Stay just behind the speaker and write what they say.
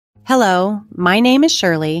Hello, my name is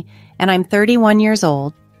Shirley, and I'm 31 years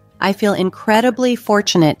old. I feel incredibly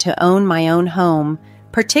fortunate to own my own home,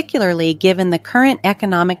 particularly given the current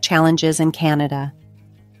economic challenges in Canada.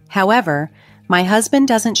 However, my husband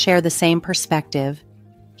doesn't share the same perspective.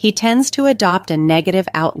 He tends to adopt a negative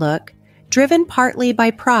outlook, driven partly by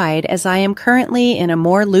pride as I am currently in a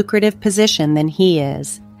more lucrative position than he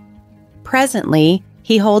is. Presently,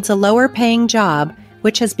 he holds a lower-paying job,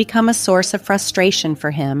 which has become a source of frustration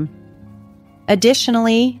for him.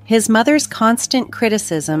 Additionally, his mother's constant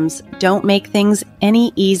criticisms don't make things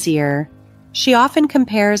any easier. She often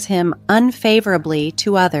compares him unfavorably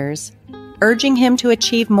to others, urging him to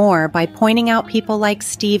achieve more by pointing out people like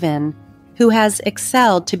Stephen, who has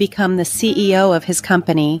excelled to become the CEO of his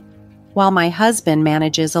company, while my husband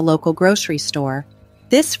manages a local grocery store.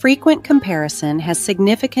 This frequent comparison has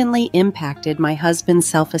significantly impacted my husband's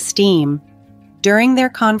self-esteem. During their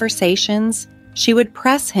conversations, she would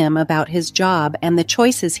press him about his job and the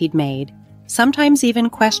choices he'd made, sometimes even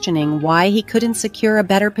questioning why he couldn't secure a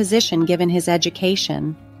better position given his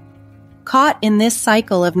education. Caught in this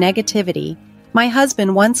cycle of negativity, my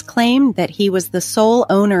husband once claimed that he was the sole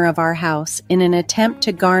owner of our house in an attempt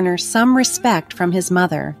to garner some respect from his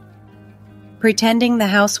mother. Pretending the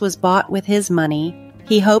house was bought with his money,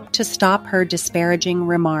 he hoped to stop her disparaging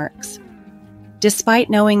remarks. Despite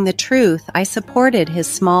knowing the truth, I supported his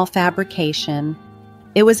small fabrication.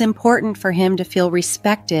 It was important for him to feel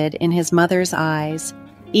respected in his mother's eyes,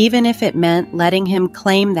 even if it meant letting him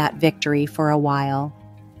claim that victory for a while.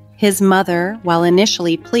 His mother, while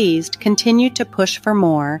initially pleased, continued to push for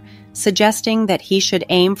more, suggesting that he should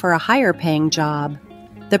aim for a higher-paying job.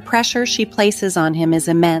 The pressure she places on him is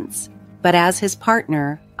immense, but as his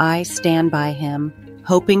partner, I stand by him,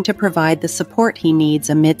 hoping to provide the support he needs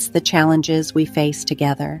amidst the challenges we face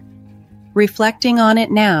together. Reflecting on it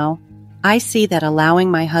now, I see that allowing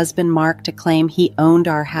my husband Mark to claim he owned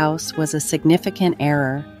our house was a significant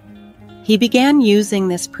error. He began using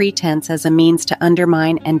this pretense as a means to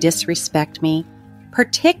undermine and disrespect me,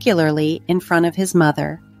 particularly in front of his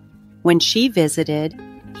mother. When she visited,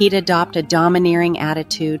 he'd adopt a domineering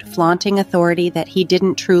attitude, flaunting authority that he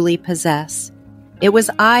didn't truly possess. It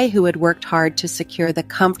was I who had worked hard to secure the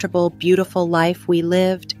comfortable, beautiful life we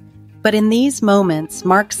lived, but in these moments,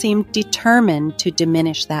 Mark seemed determined to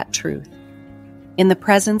diminish that truth. In the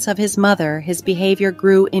presence of his mother, his behavior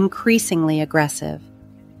grew increasingly aggressive.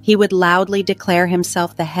 He would loudly declare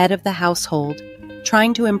himself the head of the household,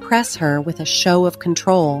 trying to impress her with a show of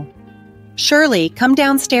control. "Shirley, come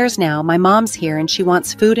downstairs now. My mom's here and she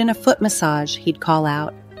wants food and a foot massage," he'd call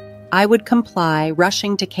out. I would comply,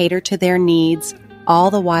 rushing to cater to their needs,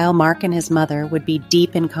 all the while Mark and his mother would be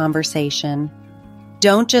deep in conversation.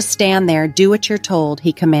 "Don't just stand there, do what you're told,"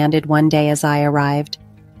 he commanded one day as I arrived.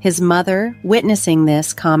 His mother, witnessing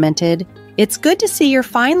this, commented, "It's good to see you're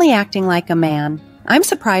finally acting like a man. I'm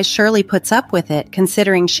surprised Shirley puts up with it,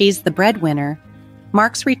 considering she's the breadwinner."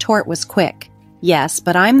 Mark's retort was quick. "Yes,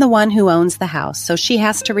 but I'm the one who owns the house, so she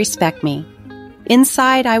has to respect me."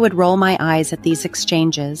 Inside, I would roll my eyes at these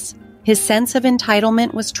exchanges. His sense of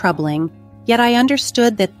entitlement was troubling, yet I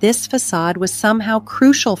understood that this facade was somehow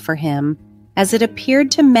crucial for him, as it appeared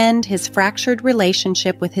to mend his fractured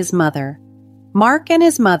relationship with his mother. Mark and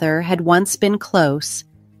his mother had once been close,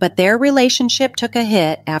 but their relationship took a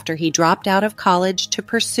hit after he dropped out of college to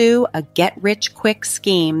pursue a get-rich-quick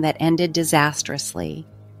scheme that ended disastrously.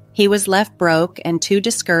 He was left broke and too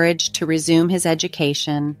discouraged to resume his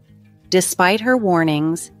education. Despite her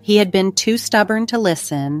warnings, he had been too stubborn to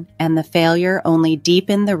listen, and the failure only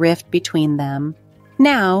deepened the rift between them.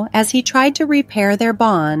 Now, as he tried to repair their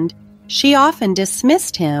bond, she often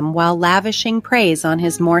dismissed him while lavishing praise on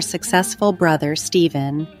his more successful brother,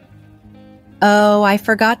 Stephen. "Oh, I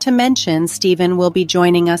forgot to mention Stephen will be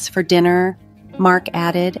joining us for dinner," Mark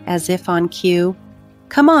added, as if on cue.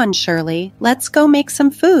 "Come on, Shirley, let's go make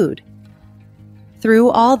some food." Through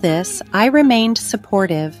all this, I remained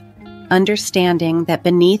supportive, understanding that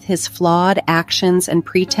beneath his flawed actions and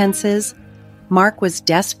pretenses, Mark was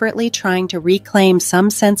desperately trying to reclaim some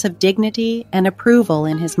sense of dignity and approval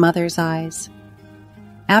in his mother's eyes.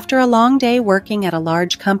 After a long day working at a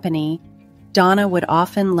large company, Donna would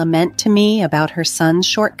often lament to me about her son's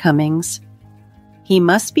shortcomings. "He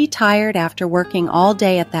must be tired after working all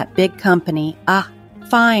day at that big company. Ah,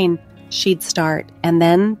 fine," she'd start, and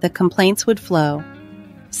then the complaints would flow.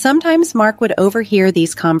 Sometimes Mark would overhear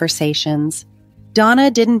these conversations. Donna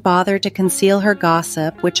didn't bother to conceal her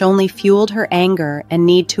gossip, which only fueled her anger and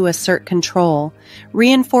need to assert control,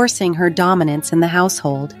 reinforcing her dominance in the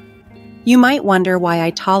household. You might wonder why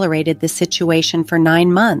I tolerated this situation for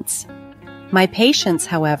 9 months. My patience,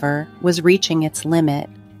 however, was reaching its limit.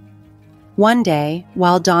 One day,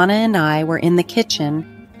 while Donna and I were in the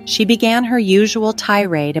kitchen, she began her usual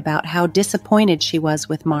tirade about how disappointed she was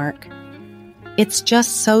with Mark. "It's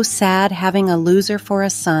just so sad having a loser for a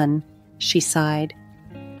son," she sighed.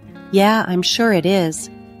 "Yeah, I'm sure it is.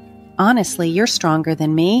 Honestly, you're stronger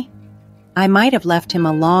than me. I might have left him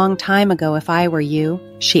a long time ago if I were you,"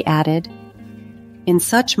 she added. In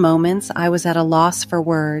such moments, I was at a loss for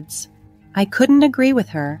words. I couldn't agree with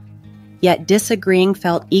her, yet disagreeing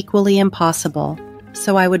felt equally impossible,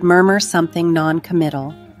 so I would murmur something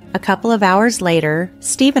non-committal. A couple of hours later,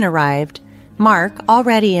 Stephen arrived. Mark,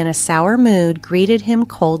 already in a sour mood, greeted him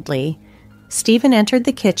coldly. Stephen entered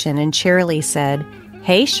the kitchen and cheerily said,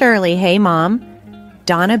 "Hey, Shirley, hey, Mom."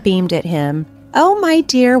 Donna beamed at him. "Oh, my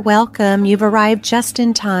dear, welcome. You've arrived just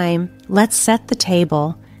in time. Let's set the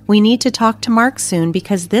table. We need to talk to Mark soon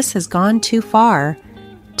because this has gone too far."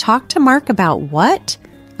 "Talk to Mark about what?"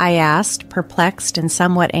 I asked, perplexed and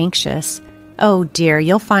somewhat anxious. "Oh, dear,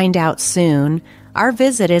 you'll find out soon. Our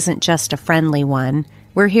visit isn't just a friendly one.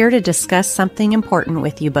 We're here to discuss something important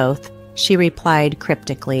with you both," she replied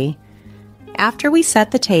cryptically. After we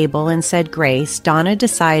set the table and said grace, Donna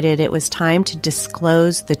decided it was time to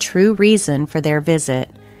disclose the true reason for their visit.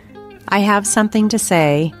 "I have something to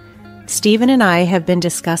say. Stephen and I have been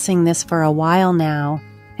discussing this for a while now,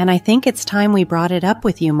 and I think it's time we brought it up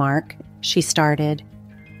with you, Mark," she started.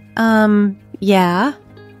 Yeah,"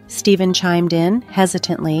 Stephen chimed in,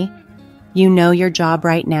 hesitantly. "You know your job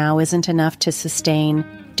right now isn't enough to sustain—"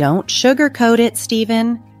 "Don't sugarcoat it,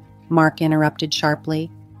 Stephen," Mark interrupted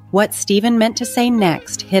sharply. What Stephen meant to say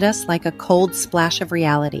next hit us like a cold splash of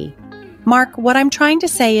reality. "Mark, what I'm trying to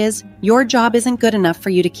say is, your job isn't good enough for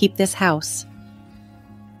you to keep this house."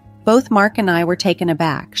 Both Mark and I were taken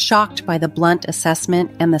aback, shocked by the blunt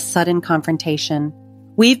assessment and the sudden confrontation.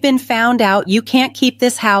 "We've been found out. You can't keep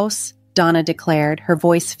this house," Donna declared, her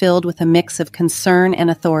voice filled with a mix of concern and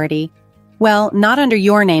authority. "Well, not under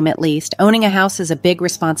your name at least. Owning a house is a big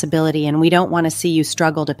responsibility and we don't want to see you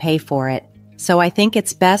struggle to pay for it. So I think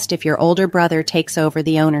it's best if your older brother takes over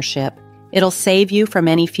the ownership. It'll save you from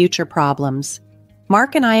any future problems."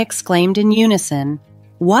 Mark and I exclaimed in unison.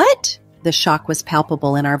 "What?" The shock was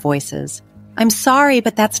palpable in our voices. "I'm sorry,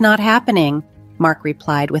 but that's not happening," Mark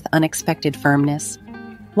replied with unexpected firmness.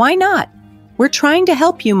 "Why not? We're trying to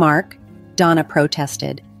help you, Mark," Donna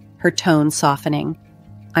protested, her tone softening.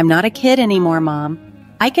 "I'm not a kid anymore, Mom.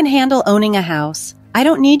 I can handle owning a house. I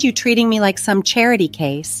don't need you treating me like some charity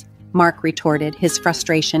case," Mark retorted, his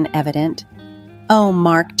frustration evident. "Oh,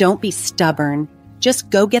 Mark, don't be stubborn. Just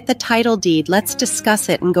go get the title deed. Let's discuss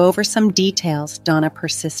it and go over some details," Donna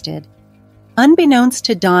persisted. Unbeknownst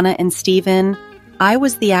to Donna and Stephen, I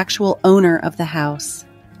was the actual owner of the house.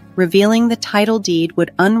 Revealing the title deed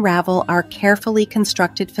would unravel our carefully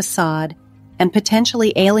constructed facade and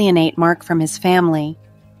potentially alienate Mark from his family.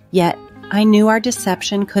 Yet, I knew our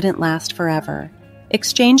deception couldn't last forever.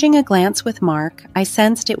 Exchanging a glance with Mark, I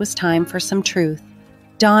sensed it was time for some truth.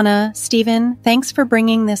 "Donna, Stephen, thanks for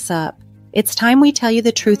bringing this up. It's time we tell you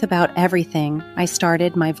the truth about everything," I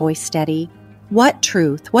started, my voice steady. "What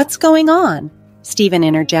truth? What's going on?" Stephen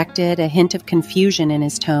interjected, a hint of confusion in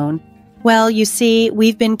his tone. "Well, you see,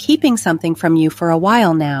 we've been keeping something from you for a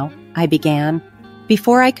while now," I began.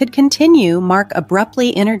 Before I could continue, Mark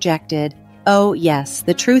abruptly interjected, "Oh, yes,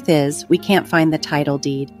 the truth is, we can't find the title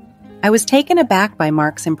deed." I was taken aback by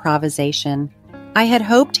Mark's improvisation. I had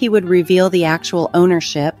hoped he would reveal the actual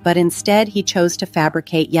ownership, but instead he chose to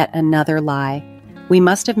fabricate yet another lie. We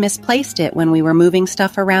must have misplaced it when we were moving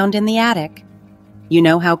stuff around in the attic. "You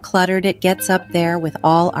know how cluttered it gets up there with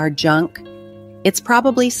all our junk? It's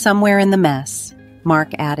probably somewhere in the mess,"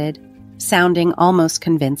 Mark added, sounding almost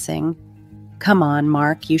convincing. "Come on,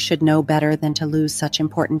 Mark, you should know better than to lose such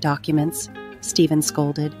important documents," Stephen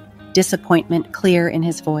scolded, disappointment clear in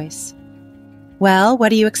his voice. "Well, what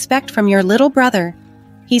do you expect from your little brother?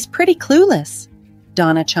 He's pretty clueless,"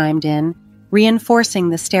 Donna chimed in, reinforcing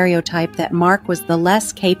the stereotype that Mark was the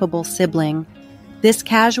less capable sibling. This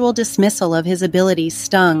casual dismissal of his abilities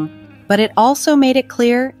stung, but it also made it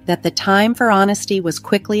clear that the time for honesty was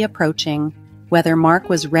quickly approaching, whether Mark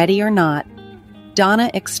was ready or not.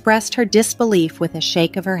 Donna expressed her disbelief with a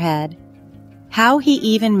shake of her head. "How he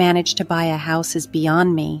even managed to buy a house is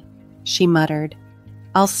beyond me," she muttered.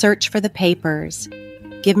 "I'll search for the papers.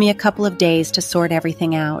 Give me a couple of days to sort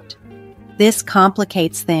everything out." "This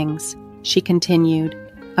complicates things," she continued,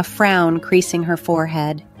 a frown creasing her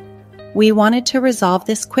forehead. "We wanted to resolve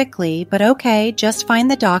this quickly, but okay, just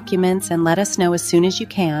find the documents and let us know as soon as you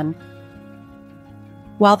can."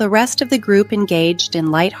 While the rest of the group engaged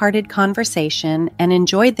in lighthearted conversation and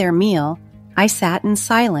enjoyed their meal, I sat in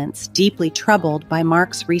silence, deeply troubled by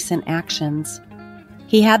Mark's recent actions.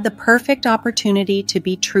 He had the perfect opportunity to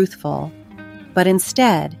be truthful, but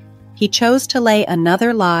instead, he chose to lay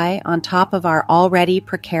another lie on top of our already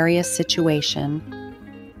precarious situation.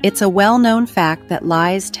 It's a well-known fact that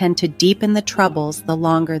lies tend to deepen the troubles the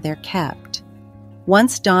longer they're kept.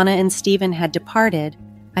 Once Donna and Stephen had departed,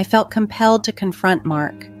 I felt compelled to confront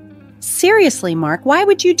Mark. "Seriously, Mark, why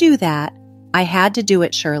would you do that?" "I had to do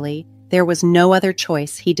it, Shirley. There was no other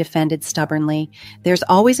choice," he defended stubbornly. "There's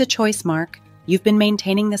always a choice, Mark. You've been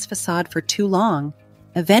maintaining this facade for too long.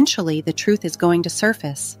 Eventually, the truth is going to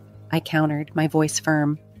surface," I countered, my voice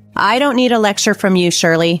firm. "I don't need a lecture from you,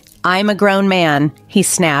 Shirley. I'm a grown man," he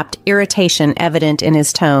snapped, irritation evident in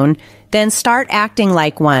his tone. "Then start acting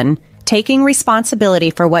like one. Taking responsibility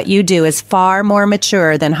for what you do is far more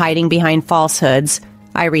mature than hiding behind falsehoods,"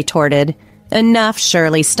 I retorted. "Enough,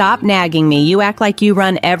 Shirley. Stop nagging me. You act like you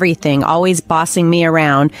run everything, always bossing me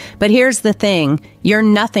around. But here's the thing. You're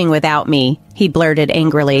nothing without me," he blurted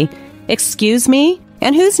angrily. "Excuse me?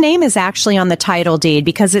 And whose name is actually on the title deed?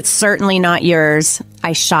 Because it's certainly not yours,"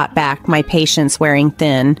 I shot back, my patience wearing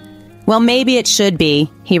thin. "Well, maybe it should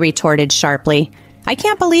be," he retorted sharply. "I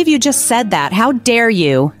can't believe you just said that. How dare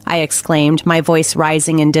you?" I exclaimed, my voice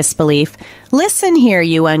rising in disbelief. "Listen here,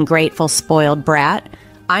 you ungrateful, spoiled brat.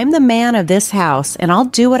 I'm the man of this house, and I'll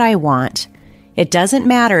do what I want. It doesn't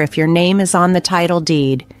matter if your name is on the title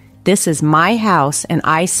deed. This is my house, and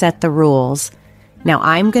I set the rules. Now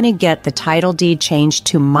I'm going to get the title deed changed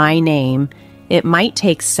to my name. It might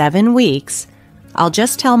take 7 weeks. I'll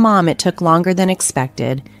just tell Mom it took longer than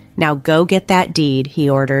expected. Now go get that deed," he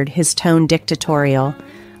ordered, his tone dictatorial.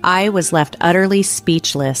 I was left utterly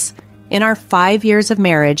speechless. In our 5 years of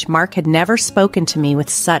marriage, Mark had never spoken to me with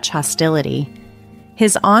such hostility.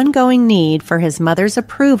 His ongoing need for his mother's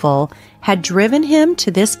approval had driven him to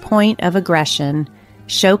this point of aggression,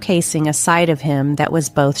 showcasing a side of him that was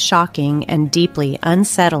both shocking and deeply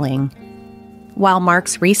unsettling. While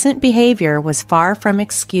Mark's recent behavior was far from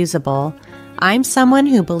excusable, I'm someone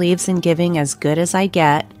who believes in giving as good as I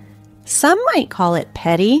get. Some might call it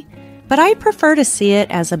petty, but I prefer to see it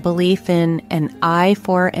as a belief in an eye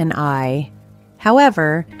for an eye.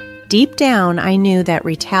 However, deep down I knew that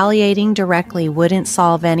retaliating directly wouldn't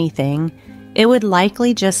solve anything. It would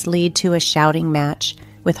likely just lead to a shouting match,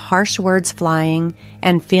 with harsh words flying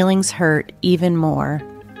and feelings hurt even more.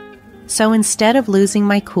 So instead of losing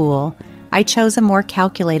my cool, I chose a more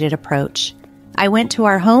calculated approach. I went to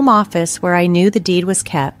our home office where I knew the deed was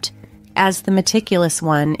kept. As the meticulous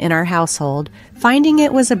one in our household, finding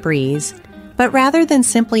it was a breeze. But rather than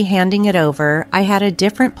simply handing it over, I had a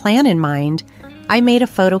different plan in mind. I made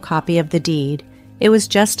a photocopy of the deed. It was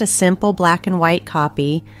just a simple black and white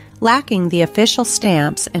copy, lacking the official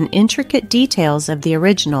stamps and intricate details of the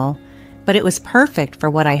original, but it was perfect for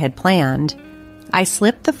what I had planned. I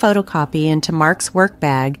slipped the photocopy into Mark's work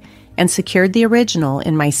bag and secured the original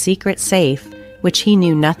in my secret safe, which he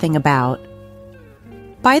knew nothing about.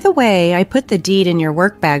 "By the way, I put the deed in your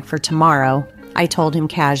work bag for tomorrow," I told him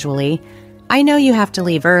casually. "I know you have to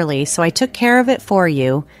leave early, so I took care of it for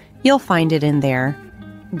you. You'll find it in there."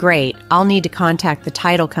 "Great, I'll need to contact the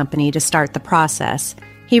title company to start the process,"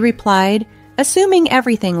 he replied, assuming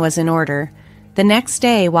everything was in order. The next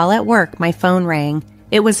day, while at work, my phone rang.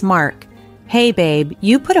 It was Mark. "Hey, babe,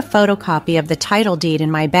 you put a photocopy of the title deed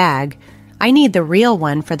in my bag. I need the real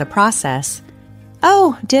one for the process."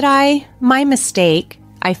 "Oh, did I? My mistake,"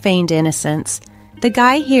 I feigned innocence. "The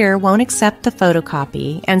guy here won't accept the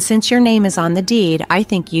photocopy, and since your name is on the deed, I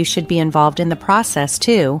think you should be involved in the process,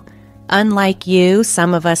 too. Unlike you,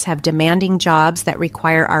 some of us have demanding jobs that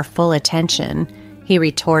require our full attention," he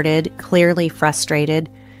retorted, clearly frustrated.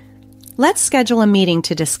 "Let's schedule a meeting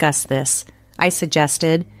to discuss this," I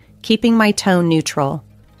suggested, keeping my tone neutral.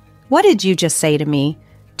 "What did you just say to me?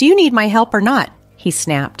 Do you need my help or not?" he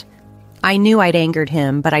snapped. I knew I'd angered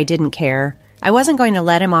him, but I didn't care. I wasn't going to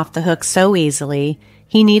let him off the hook so easily.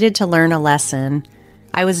 He needed to learn a lesson.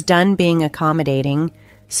 I was done being accommodating,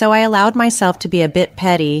 so I allowed myself to be a bit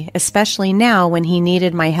petty, especially now when he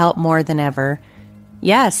needed my help more than ever.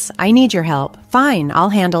 "Yes, I need your help. Fine,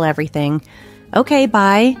 I'll handle everything." "Okay,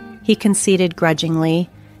 bye," he conceded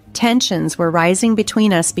grudgingly. Tensions were rising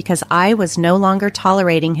between us because I was no longer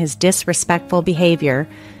tolerating his disrespectful behavior.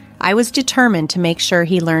 I was determined to make sure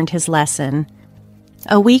he learned his lesson.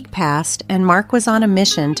 A week passed, and Mark was on a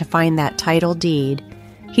mission to find that title deed.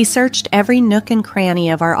 He searched every nook and cranny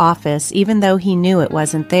of our office, even though he knew it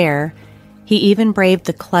wasn't there. He even braved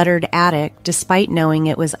the cluttered attic, despite knowing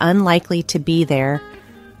it was unlikely to be there.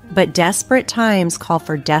 But desperate times call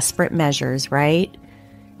for desperate measures, right?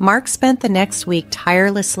 Mark spent the next week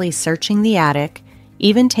tirelessly searching the attic,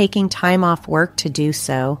 even taking time off work to do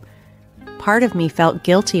so. Part of me felt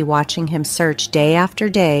guilty watching him search day after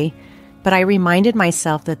day, but I reminded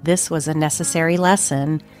myself that this was a necessary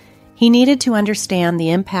lesson. He needed to understand the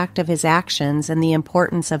impact of his actions and the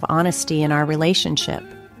importance of honesty in our relationship.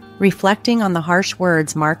 Reflecting on the harsh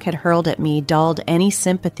words Mark had hurled at me dulled any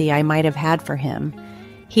sympathy I might have had for him.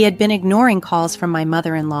 He had been ignoring calls from my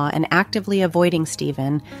mother-in-law and actively avoiding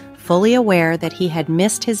Stephen, fully aware that he had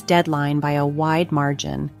missed his deadline by a wide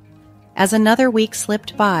margin. As another week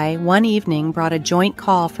slipped by, one evening brought a joint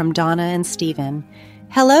call from Donna and Stephen.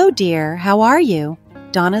 "Hello, dear. How are you?"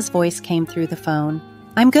 Donna's voice came through the phone.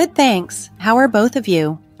 "I'm good, thanks. How are both of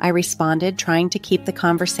you?" I responded, trying to keep the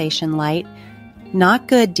conversation light. "Not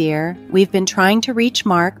good, dear. We've been trying to reach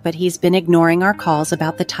Mark, but he's been ignoring our calls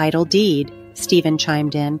about the title deed," Stephen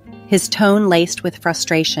chimed in, his tone laced with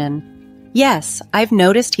frustration. "Yes, I've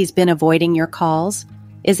noticed he's been avoiding your calls.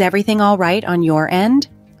 Is everything all right on your end?"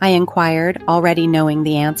 I inquired, already knowing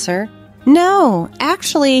the answer. "No,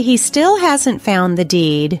 actually, he still hasn't found the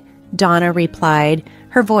deed," Donna replied,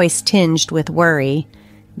 her voice tinged with worry.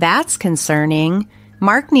 "That's concerning.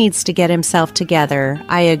 Mark needs to get himself together,"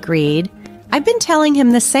 I agreed. "I've been telling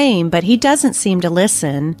him the same, but he doesn't seem to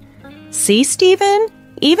listen." "See, Stephen?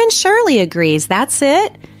 Even Shirley agrees. That's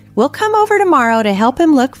it. We'll come over tomorrow to help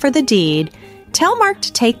him look for the deed. Tell Mark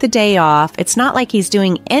to take the day off. It's not like he's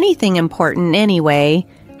doing anything important anyway,"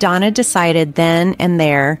 Donna decided then and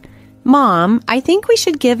there. "Mom, I think we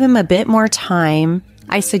should give him a bit more time,"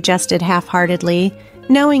 I suggested half-heartedly,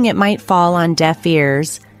 knowing it might fall on deaf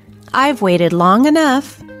ears. "I've waited long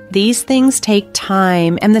enough. These things take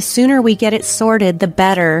time, and the sooner we get it sorted, the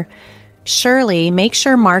better. Shirley, make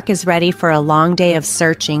sure Mark is ready for a long day of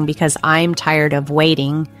searching because I'm tired of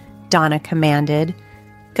waiting," Donna commanded.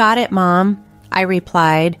 "Got it, Mom," I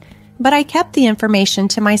replied, but I kept the information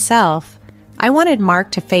to myself. I wanted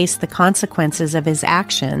Mark to face the consequences of his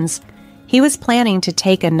actions. He was planning to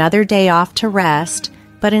take another day off to rest,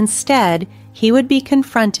 but instead, he would be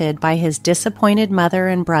confronted by his disappointed mother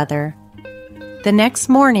and brother. The next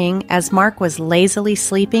morning, as Mark was lazily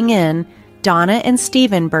sleeping in, Donna and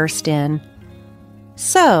Stephen burst in.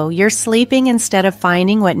 "So, you're sleeping instead of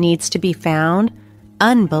finding what needs to be found?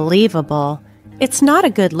 Unbelievable. It's not a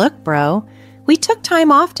good look, bro. We took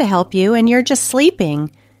time off to help you, and you're just sleeping,"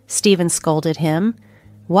 Stephen scolded him.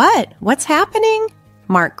 "What? What's happening?"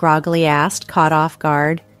 Mark groggily asked, caught off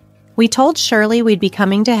guard. "We told Shirley we'd be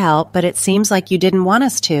coming to help, but it seems like you didn't want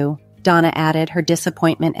us to," Donna added, her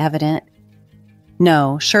disappointment evident.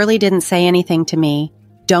 "No, Shirley didn't say anything to me.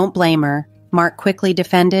 Don't blame her," Mark quickly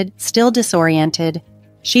defended, still disoriented.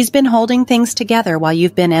 "She's been holding things together while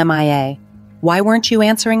you've been MIA. Why weren't you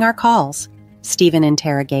answering our calls?" Stephen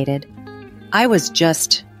interrogated. "I was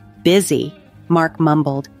just busy," Mark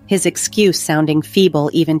mumbled, his excuse sounding feeble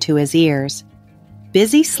even to his ears.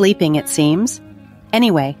 "Busy sleeping, it seems.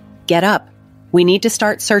 Anyway, get up. We need to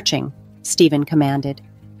start searching," Stephen commanded.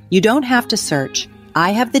 "You don't have to search.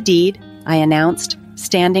 I have the deed," I announced,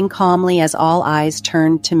 standing calmly as all eyes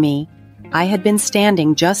turned to me. I had been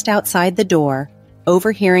standing just outside the door,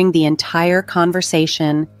 overhearing the entire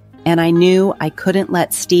conversation, and I knew I couldn't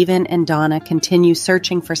let Stephen and Donna continue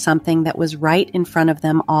searching for something that was right in front of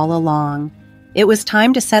them all along. It was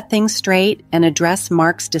time to set things straight and address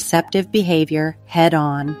Mark's deceptive behavior head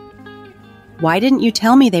on. "Why didn't you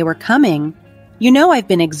tell me they were coming? You know I've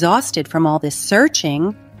been exhausted from all this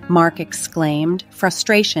searching," Mark exclaimed,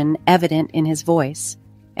 frustration evident in his voice.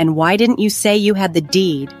 "And why didn't you say you had the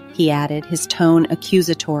deed?" he added, his tone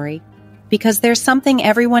accusatory. "Because there's something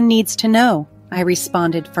everyone needs to know," I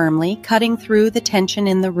responded firmly, cutting through the tension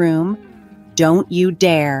in the room. "Don't you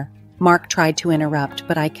dare," Mark tried to interrupt,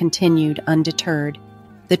 but I continued undeterred.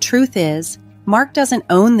 "The truth is, Mark doesn't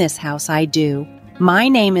own this house, I do. My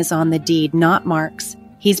name is on the deed, not Mark's.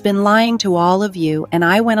 He's been lying to all of you, and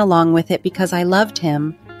I went along with it because I loved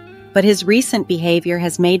him. But his recent behavior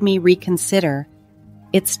has made me reconsider.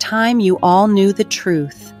 It's time you all knew the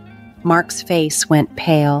truth." Mark's face went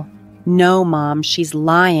pale. "No, Mom, she's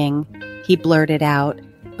lying," he blurted out,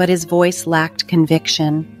 but his voice lacked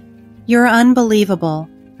conviction. "You're unbelievable,"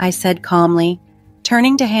 I said calmly,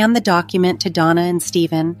 turning to hand the document to Donna and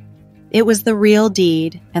Stephen. It was the real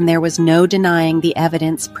deed, and there was no denying the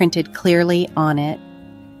evidence printed clearly on it.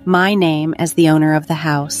 My name as the owner of the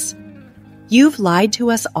house. "You've lied to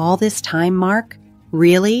us all this time, Mark?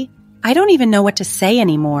 Really? I don't even know what to say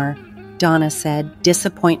anymore," Donna said,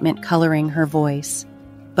 disappointment coloring her voice.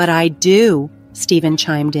 "But I do," Stephen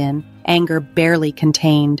chimed in, anger barely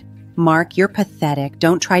contained. "Mark, you're pathetic.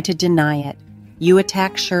 Don't try to deny it. You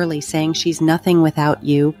attack Shirley saying she's nothing without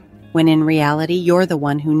you, when in reality you're the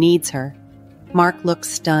one who needs her. Mark looked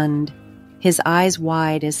stunned, his eyes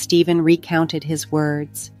wide as Stephen recounted his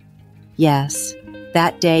words. Yes,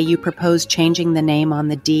 that day you proposed changing the name on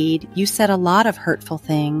the deed. You said a lot of hurtful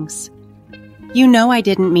things. You know I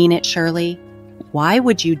didn't mean it, Shirley. Why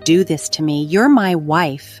would you do this to me? You're my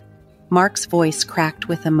wife. Mark's voice cracked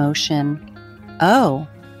with emotion. Oh,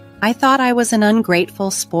 I thought I was an ungrateful,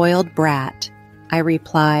 spoiled brat, I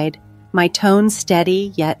replied, my tone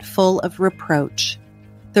steady yet full of reproach.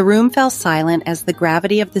 The room fell silent as the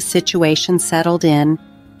gravity of the situation settled in,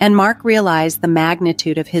 and Mark realized the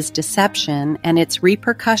magnitude of his deception and its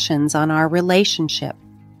repercussions on our relationship.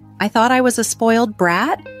 I thought I was a spoiled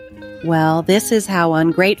brat? Well, this is how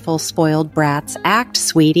ungrateful spoiled brats act,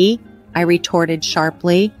 sweetie, I retorted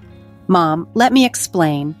sharply. Mom, let me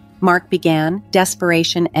explain, Mark began,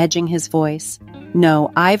 desperation edging his voice.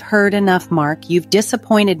 No, I've heard enough, Mark. You've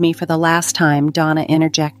disappointed me for the last time, Donna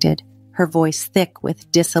interjected, her voice thick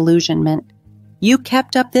with disillusionment. You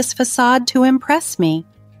kept up this facade to impress me.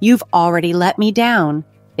 You've already let me down.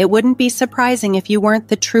 It wouldn't be surprising if you weren't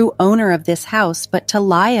the true owner of this house, but to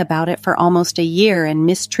lie about it for almost a year and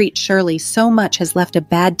mistreat Shirley so much has left a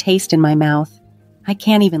bad taste in my mouth. I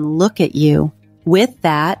can't even look at you. With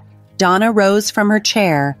that, Donna rose from her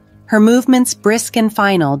chair, her movements brisk and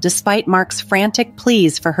final despite Mark's frantic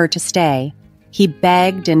pleas for her to stay. He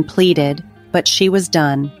begged and pleaded, but she was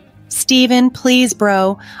done. Stephen, please,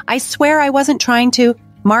 bro. I swear I wasn't trying to.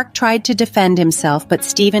 Mark tried to defend himself, but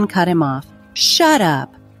Stephen cut him off. Shut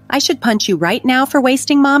up. I should punch you right now for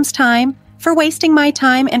wasting Mom's time, for wasting my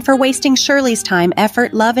time, and for wasting Shirley's time,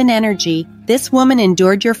 effort, love, and energy. This woman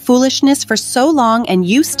endured your foolishness for so long, and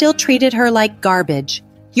you still treated her like garbage.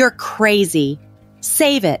 You're crazy.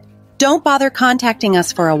 Save it. Don't bother contacting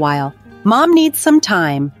us for a while. Mom needs some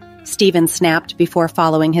time, Stephen snapped before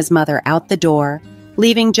following his mother out the door,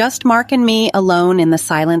 leaving just Mark and me alone in the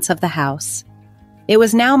silence of the house. It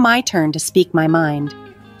was now my turn to speak my mind.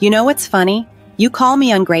 You know what's funny? You call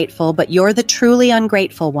me ungrateful, but you're the truly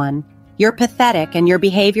ungrateful one. You're pathetic and your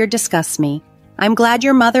behavior disgusts me. I'm glad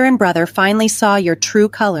your mother and brother finally saw your true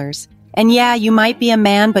colors. And yeah, you might be a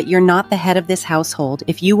man, but you're not the head of this household.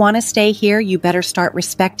 If you want to stay here, you better start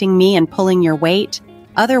respecting me and pulling your weight.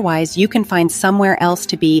 Otherwise, you can find somewhere else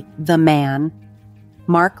to be the man.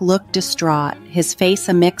 Mark looked distraught, his face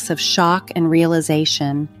a mix of shock and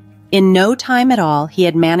realization. In no time at all, he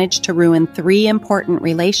had managed to ruin 3 important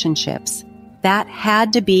relationships. That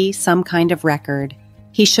had to be some kind of record.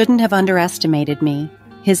 He shouldn't have underestimated me.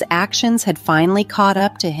 His actions had finally caught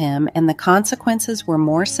up to him, and the consequences were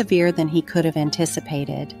more severe than he could have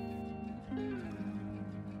anticipated.